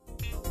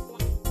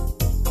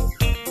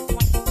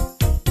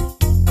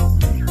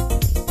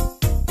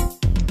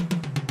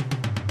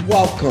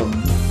Welcome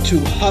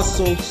to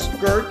Hustle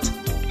Skirt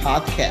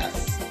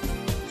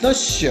Podcast, the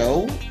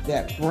show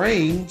that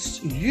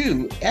brings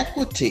you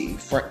equity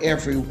for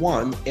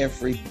everyone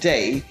every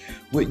day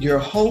with your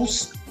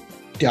host,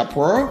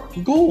 Deborah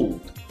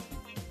Gould.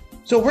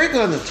 So we're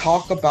going to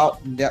talk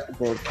about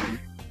networking.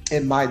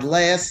 In my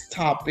last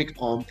topic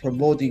on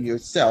promoting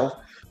yourself,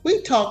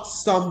 we talked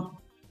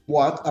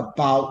somewhat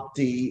about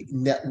the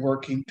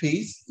networking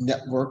piece,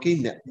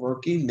 networking.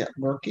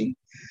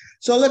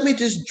 So let me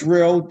just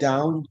drill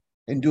down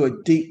and do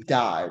a deep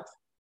dive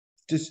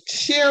to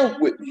share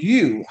with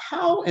you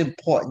how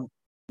important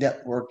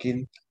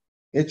networking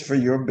is for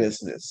your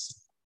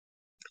business.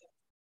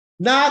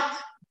 Not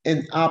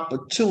an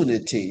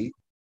opportunity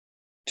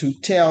to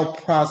tell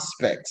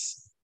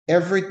prospects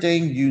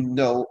everything you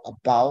know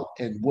about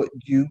and what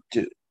you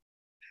do.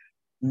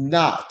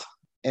 Not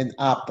an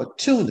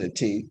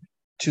opportunity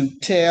to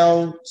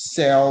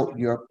sell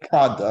your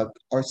product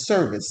or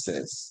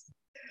services.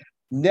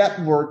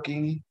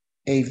 Networking,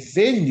 a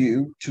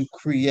venue to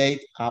create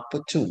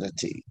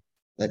opportunity.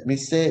 Let me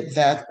say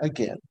that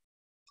again.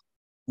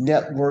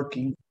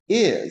 Networking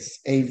is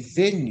a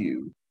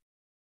venue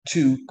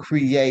to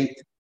create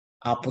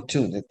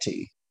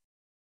opportunity.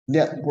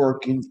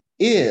 Networking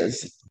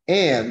is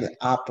an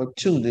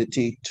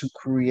opportunity to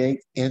create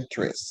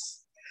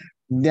interest.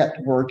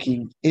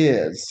 Networking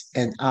is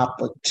an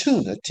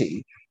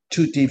opportunity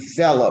to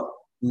develop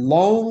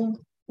long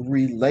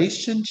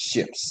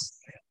relationships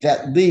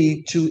that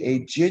lead to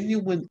a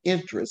genuine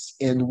interest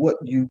in what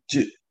you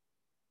do.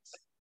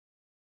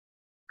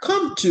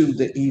 Come to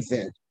the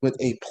event with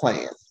a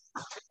plan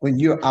when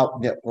you're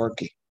out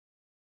networking.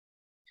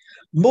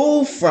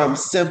 Move from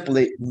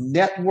simply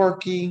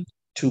networking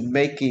to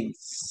making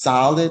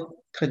solid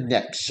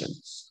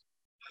connections.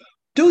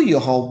 Do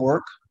your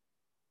homework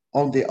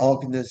on the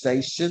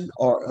organization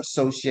or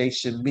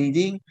association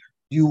meeting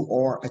you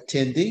are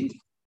attending.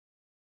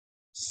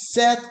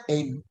 Set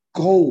a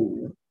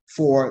goal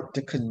for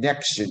the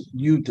connection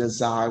you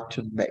desire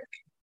to make.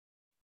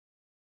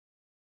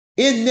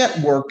 In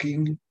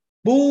networking,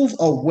 move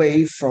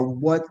away from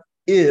what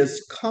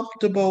is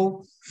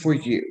comfortable for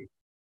you.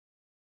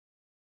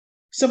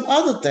 Some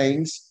other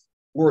things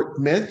worth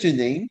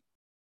mentioning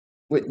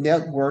with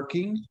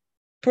networking: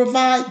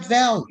 provide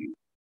value.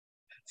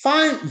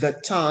 Find the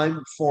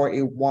time for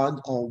a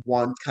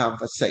one-on-one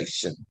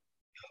conversation.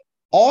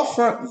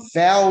 Offer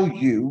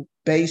value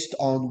based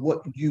on what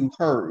you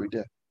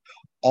heard.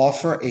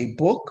 Offer a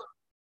book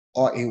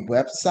or a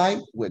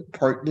website with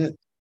pertinent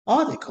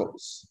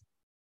articles.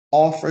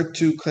 Offer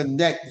to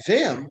connect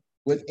them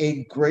with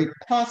a great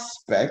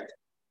prospect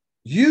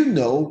you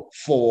know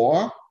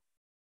for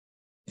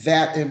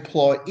that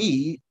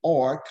employee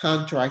or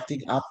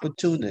contracting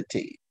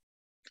opportunity.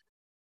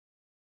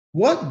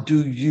 What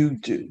do you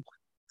do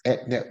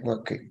at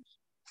networking?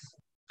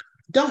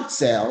 Don't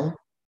sell.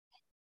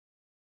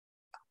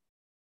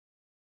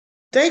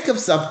 Think of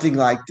something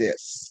like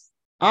this.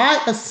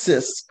 I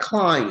assist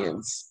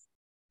clients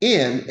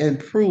in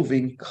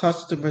improving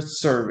customer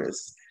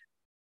service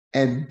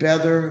and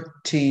better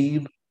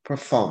team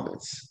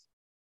performance.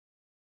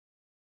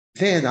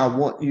 Then I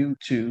want you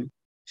to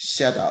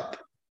shut up.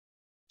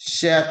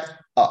 Shut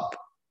up.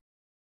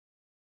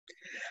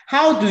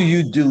 How do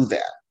you do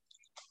that?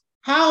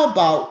 How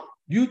about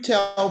you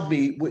tell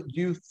me what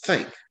you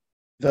think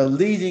the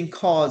leading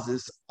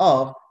causes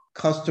of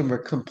customer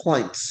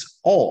complaints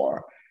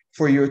are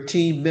for your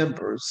team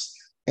members,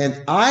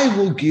 and I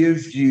will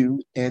give you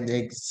an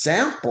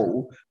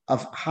example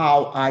of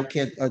how I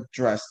can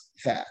address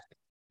that.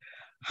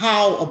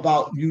 How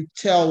about you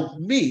tell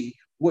me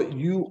what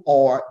you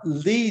are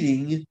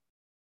leading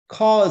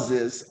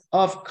causes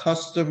of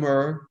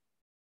customer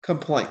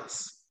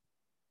complaints?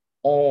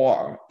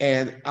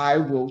 And I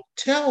will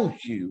tell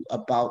you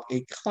about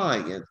a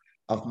client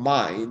of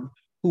mine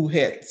who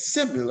had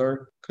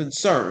similar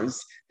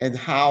concerns and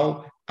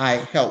how I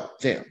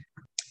helped them.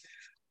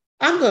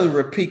 I'm going to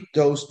repeat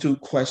those two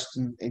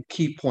questions and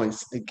key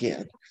points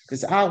again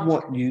because I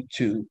want you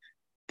to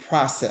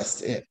process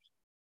it.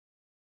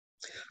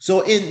 So,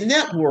 in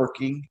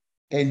networking,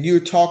 and you're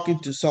talking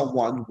to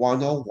someone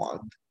one on one,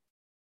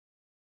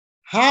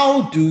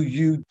 how do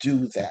you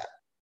do that?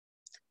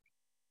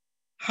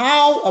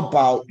 How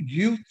about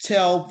you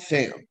tell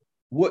them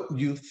what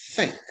you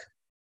think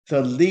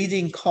the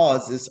leading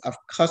causes of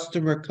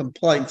customer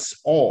complaints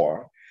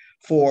are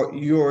for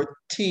your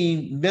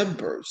team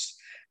members?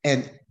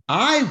 And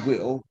I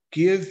will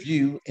give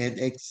you an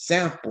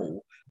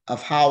example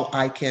of how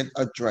I can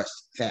address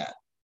that.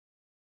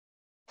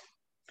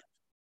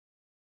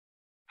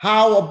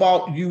 How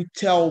about you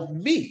tell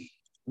me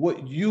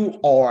what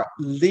your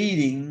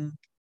leading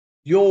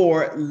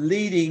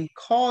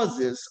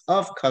causes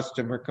of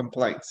customer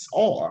complaints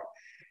are,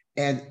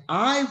 and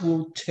I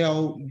will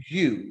tell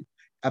you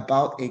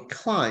about a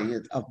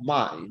client of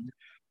mine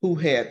who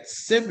had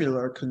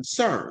similar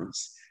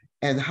concerns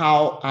and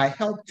how I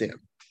helped them.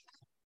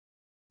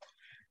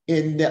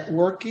 In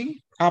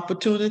networking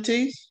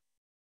opportunities,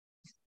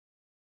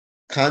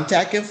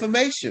 contact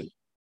information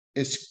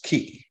is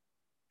key.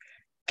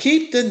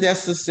 Keep the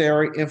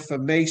necessary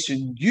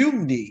information you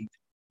need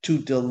to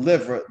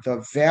deliver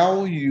the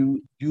value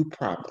you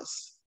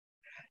promise.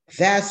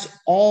 That's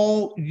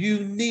all you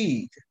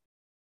need.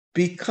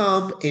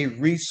 Become a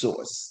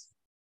resource.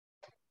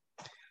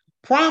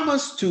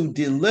 Promise to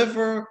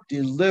deliver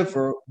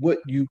what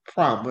you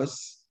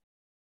promise.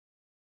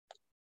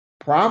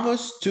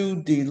 Promise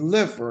to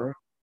deliver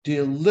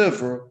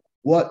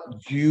what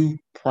you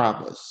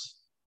promise.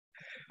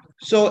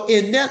 So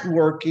in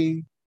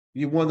networking,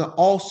 you want to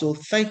also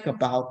think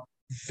about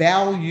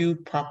value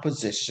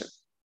proposition,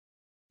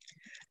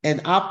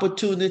 an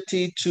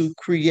opportunity to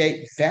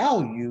create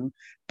value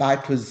by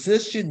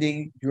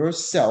positioning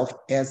yourself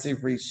as a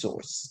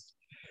resource.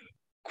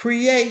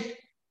 Create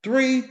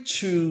 3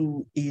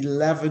 to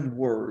 11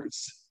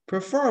 words,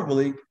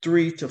 preferably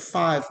 3 to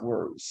 5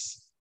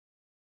 words.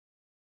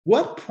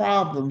 What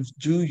problems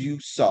do you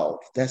solve?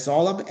 That's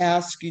all I'm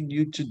asking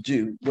you to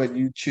do when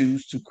you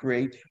choose to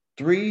create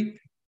 3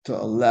 to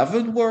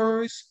 11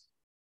 words.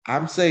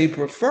 I'm saying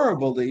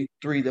preferably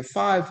 3 to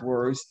 5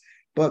 words,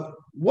 but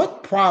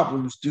what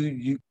problems do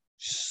you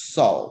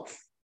solve?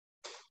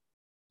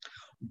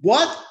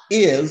 What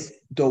is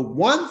the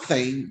one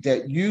thing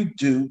that you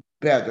do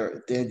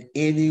better than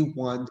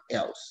anyone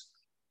else?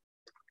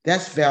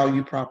 That's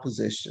value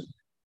proposition.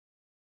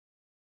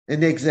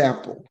 An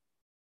example,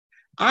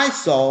 I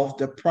solved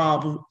the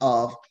problem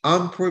of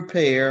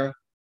unprepared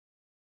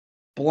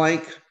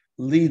blank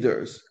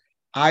leaders.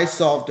 I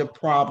solved the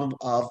problem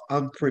of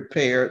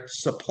unprepared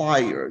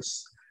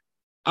suppliers.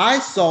 I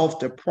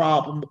solved the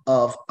problem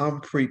of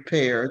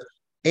unprepared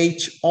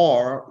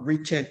HR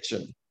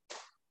retention.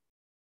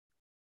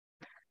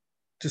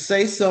 To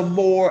say some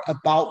more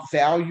about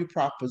value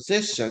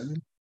proposition,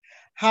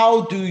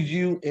 how do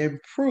you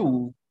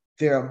improve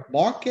their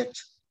market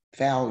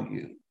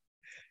value?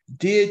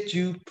 Did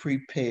you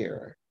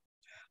prepare?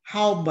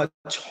 How much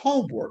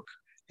homework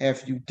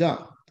have you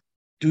done?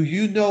 Do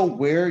you know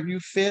where you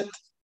fit?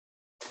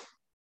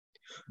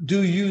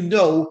 Do you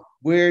know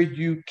where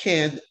you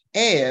can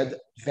add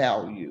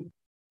value?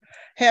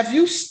 Have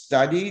you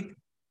studied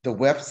the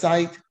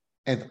website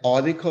and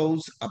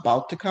articles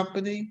about the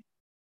company?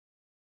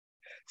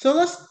 So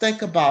let's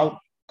think about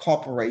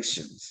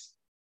corporations,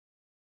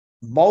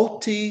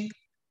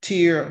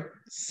 multi-tier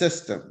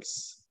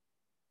systems.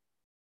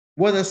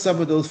 What are some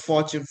of those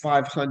Fortune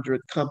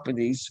 500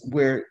 companies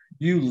where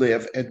you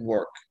live and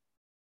work?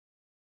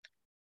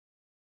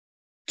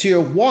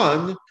 Tier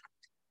 1,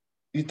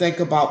 you think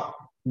about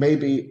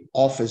maybe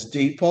Office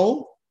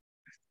Depot.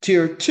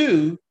 Tier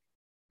 2,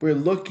 we're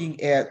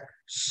looking at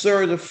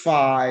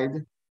certified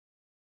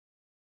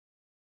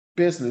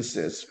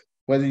businesses,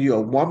 whether you're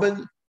a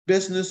woman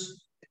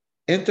business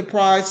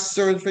enterprise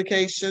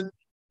certification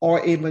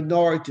or a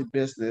minority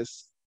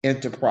business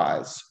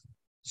enterprise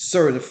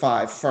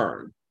certified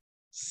firm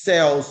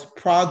sells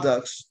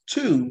products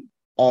to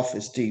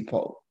Office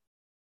Depot.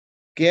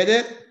 Get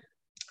it?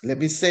 Let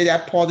me say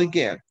that part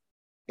again.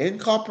 In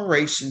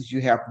corporations,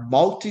 you have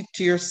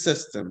multi-tier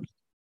systems.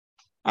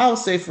 I would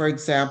say, for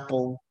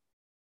example,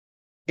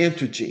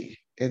 Entergy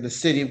in the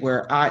city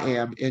where I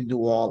am in New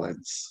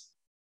Orleans.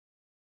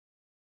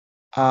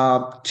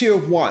 Tier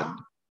 1,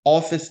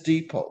 Office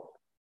Depot.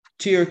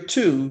 Tier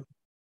 2,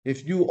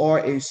 if you are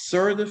a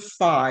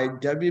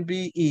certified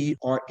WBE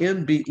or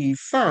MBE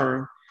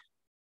firm,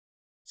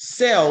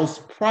 sells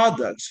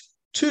products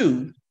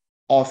to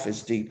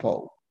Office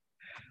Depot.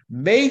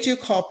 Major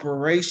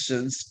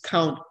corporations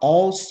count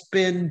all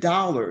spend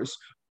dollars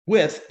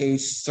with a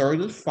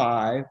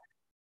certified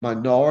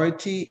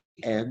minority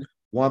and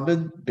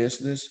woman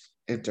business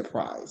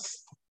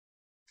enterprise.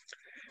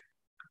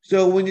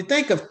 So when you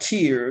think of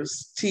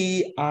tiers,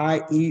 TIERS,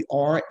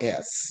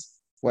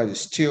 whether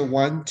it's tier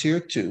 1, tier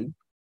 2,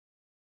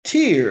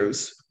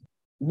 tiers,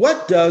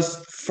 what does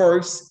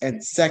first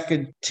and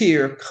second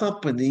tier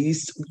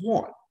companies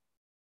want?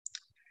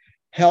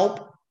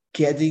 Help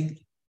getting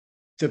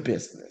the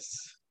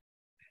business,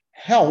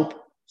 help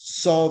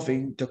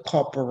solving the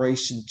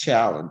corporation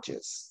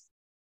challenges.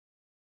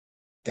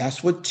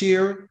 That's what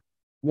tier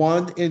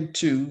 1 and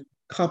 2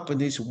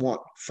 companies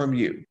want from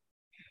you.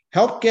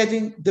 Help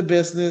getting the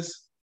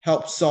business,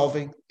 help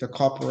solving the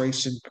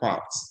corporation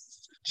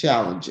problems,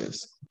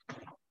 challenges.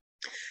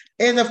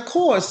 And of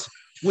course,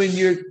 when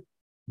you're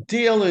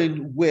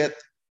dealing with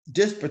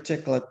this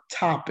particular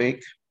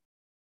topic,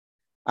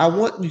 I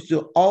want you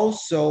to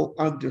also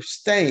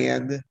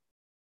understand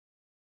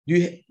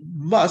you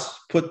must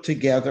put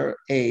together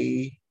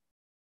a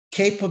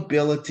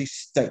capability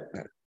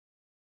statement.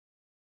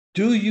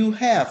 Do you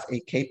have a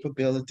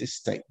capability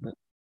statement?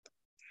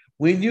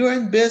 When you're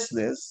in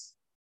business,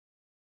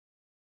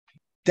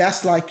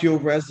 that's like your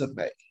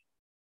resume.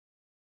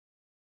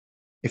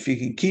 If you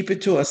can keep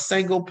it to a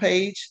single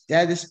page,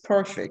 that is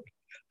perfect.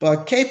 But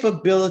a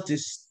capability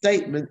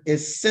statement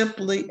is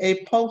simply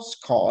a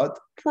postcard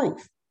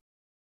proof.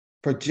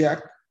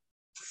 Project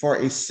for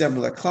a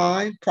similar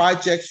client,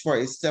 projects for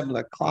a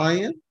similar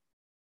client,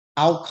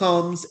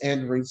 outcomes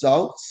and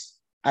results,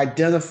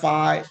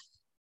 identify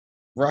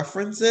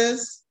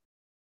references,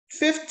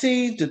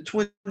 15 to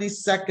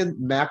 20-second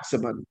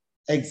maximum.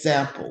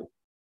 Example,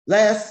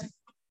 last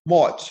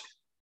March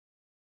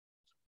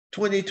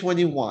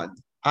 2021,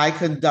 I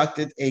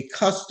conducted a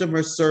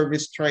customer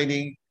service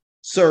training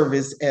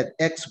service at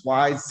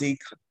XYZ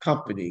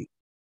company.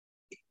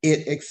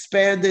 It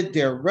expanded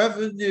their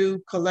revenue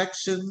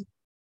collection,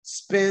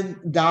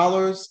 spend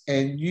dollars,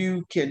 and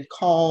you can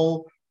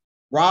call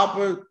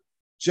Robert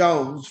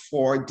Jones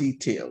for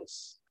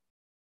details.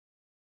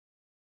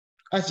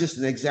 That's just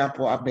an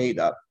example I made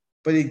up,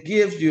 but it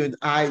gives you an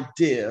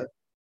idea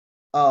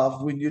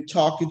of when you're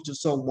talking to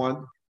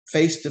someone,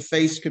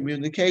 face-to-face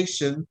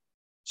communication,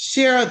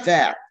 share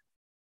that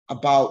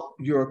about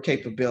your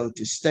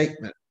capability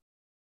statement.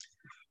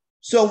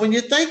 So when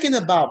you're thinking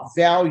about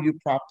value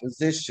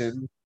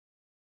proposition,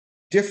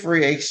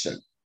 differentiation,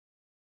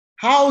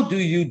 how do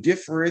you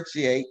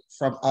differentiate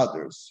from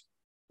others?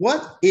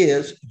 What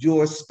is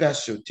your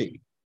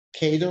specialty?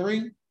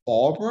 Catering,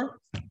 barber,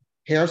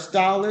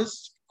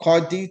 hairstylist,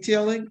 car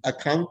detailing,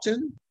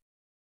 accountant,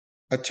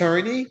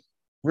 attorney,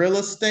 real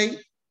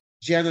estate,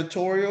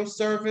 janitorial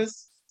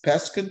service,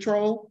 pest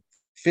control,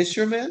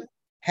 fisherman,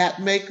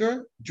 hat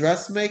maker,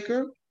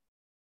 dressmaker.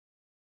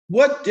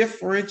 What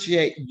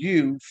differentiates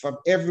you from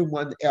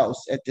everyone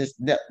else at this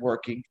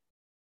networking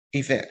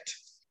event?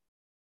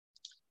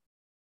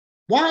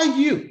 Why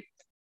you?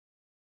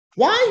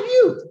 Why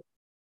you?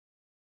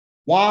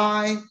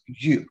 Why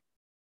you?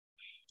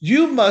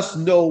 You must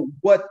know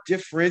what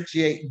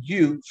differentiates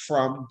you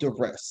from the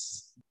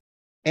rest.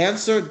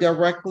 Answer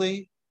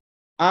directly,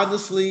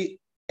 honestly,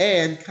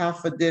 and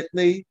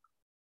confidently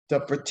the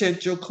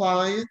potential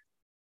client.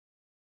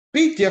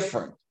 Be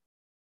different.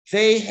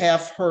 They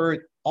have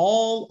heard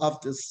all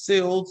of the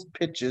sales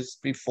pitches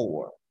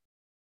before.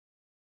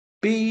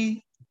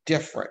 Be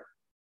different.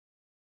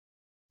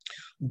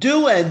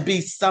 Do and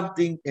be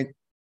something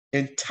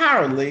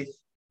entirely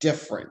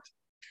different.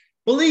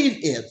 Believe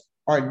it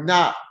or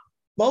not,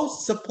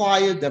 most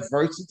supplier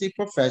diversity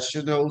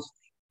professionals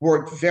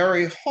work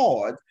very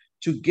hard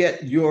to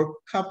get your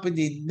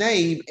company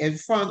name in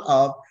front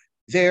of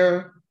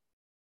their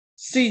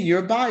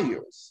senior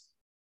buyers.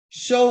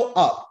 Show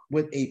up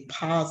with a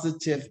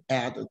positive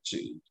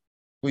attitude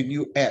when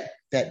you're at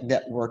that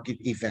networking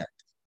event.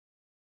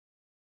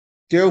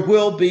 There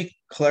will be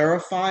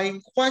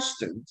clarifying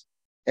questions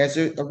as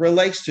it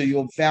relates to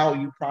your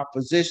value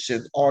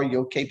proposition or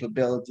your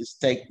capability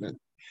statement.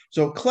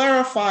 So,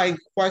 clarifying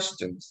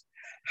questions.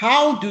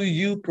 How do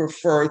you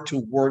prefer to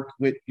work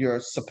with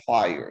your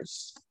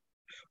suppliers?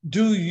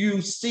 Do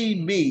you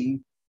see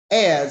me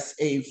as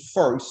a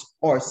first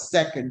or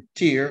second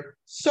tier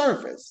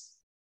service?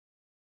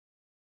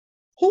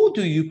 Who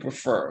do you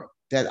prefer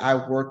that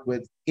I work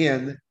with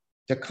in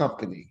the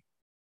company?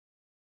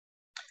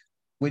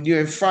 When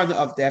you're in front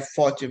of that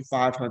Fortune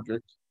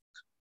 500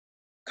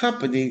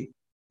 company,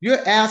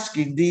 you're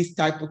asking these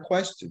type of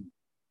questions.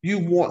 You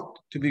want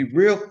to be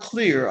real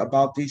clear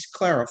about these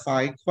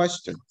clarifying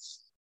questions.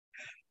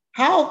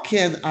 How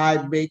can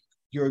I make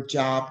your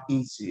job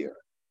easier?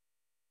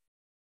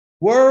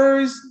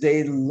 Words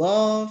they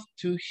love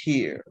to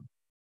hear.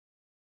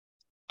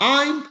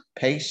 I'm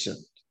patient.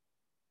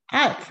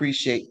 I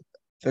appreciate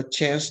the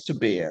chance to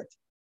bid.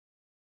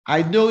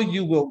 I know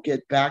you will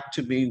get back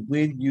to me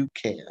when you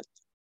can.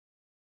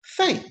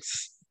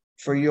 Thanks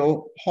for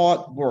your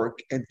hard work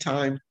and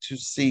time to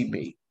see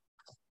me.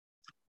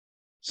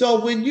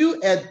 So when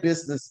you at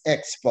business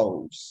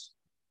expos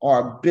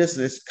or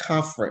business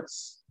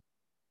conference,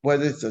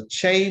 whether it's a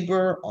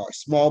chamber or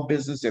small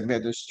business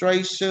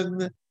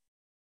administration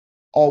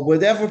or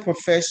whatever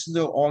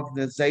professional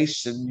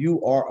organization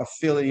you are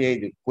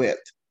affiliated with,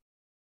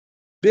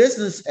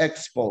 business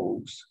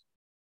expos,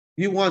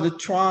 you want to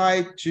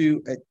try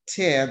to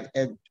attend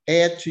and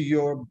add to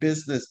your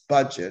business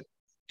budget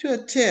to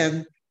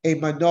attend a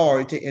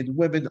minority and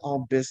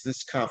women-owned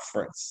business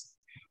conference,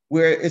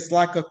 where it's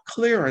like a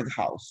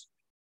clearinghouse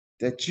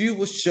that you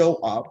will show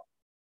up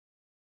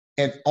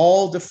and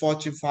all the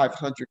Fortune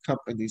 500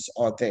 companies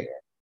are there.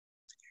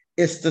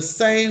 It's the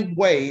same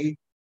way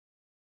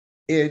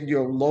in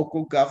your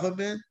local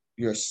government,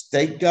 your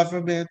state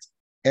government,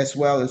 as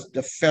well as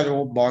the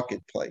federal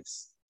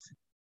marketplace.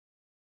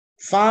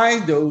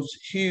 Find those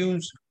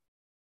huge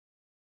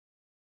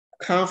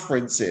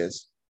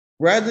conferences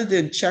rather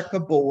than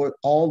checkerboard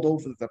all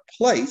over the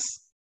place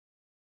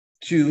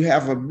to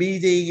have a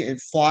meeting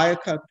and fly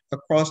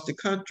across the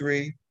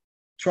country.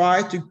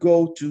 Try to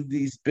go to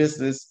these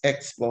business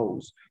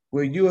expos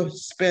where you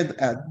spend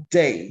a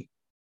day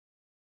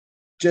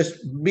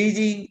just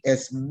meeting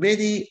as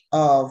many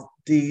of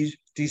these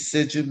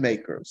decision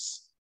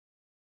makers.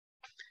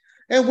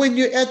 And when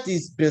you're at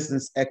these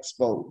business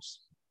expos,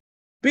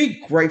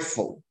 be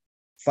grateful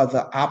for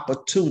the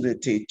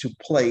opportunity to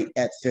play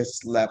at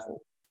this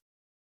level.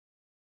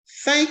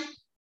 Thank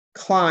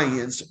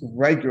clients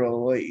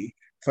regularly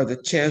for the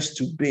chance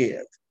to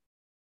bid.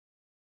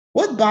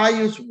 What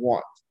buyers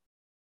want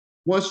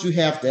once you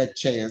have that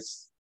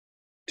chance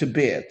to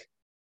bid?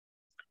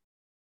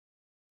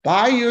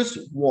 Buyers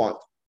want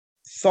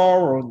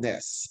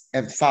thoroughness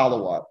and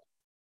follow-up.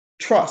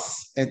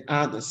 trust, and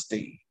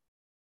honesty,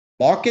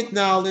 market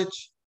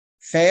knowledge,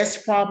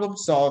 fast problem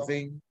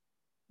solving,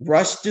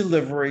 rush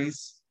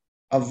deliveries,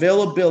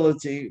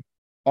 availability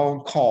on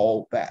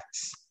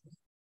callbacks.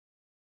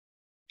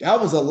 That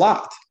was a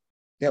lot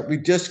that we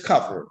just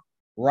covered,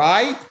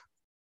 right?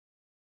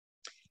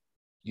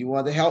 You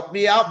want to help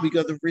me out? We're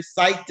going to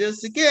recite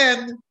this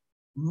again.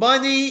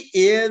 Money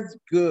is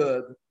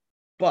good,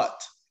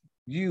 but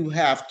you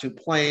have to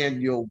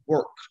plan your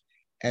work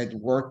and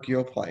work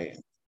your plan.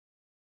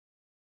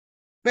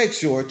 Make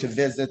sure to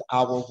visit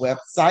our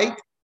website,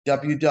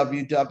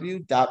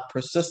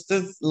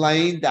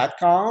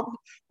 www.persistencelane.com,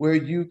 where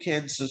you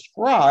can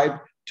subscribe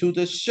to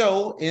the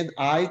show in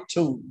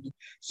iTunes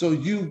so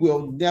you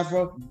will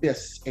never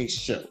miss a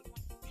show.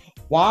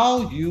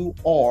 While you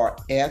are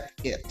at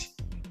it,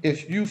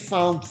 if you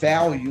found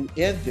value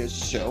in this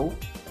show,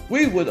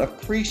 we would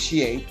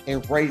appreciate a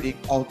rating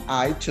on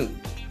iTunes,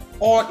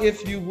 or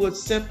if you would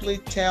simply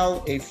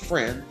tell a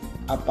friend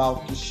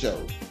about the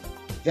show.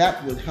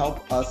 That would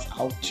help us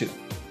out too.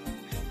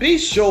 Be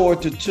sure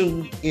to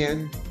tune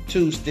in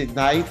Tuesday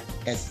night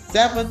at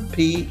 7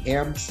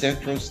 p.m.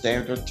 Central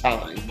Standard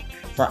Time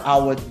for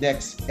our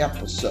next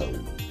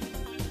episode.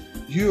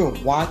 You're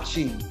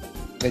watching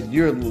and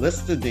you're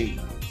listening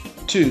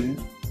to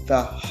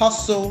the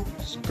Hustle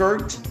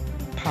Skirt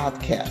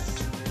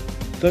Podcast,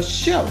 the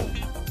show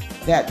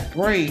that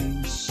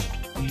brings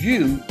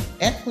you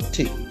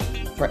equity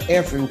for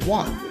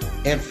everyone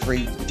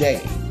every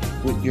day,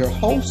 with your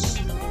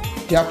host,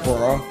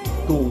 Deborah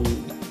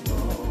Gould.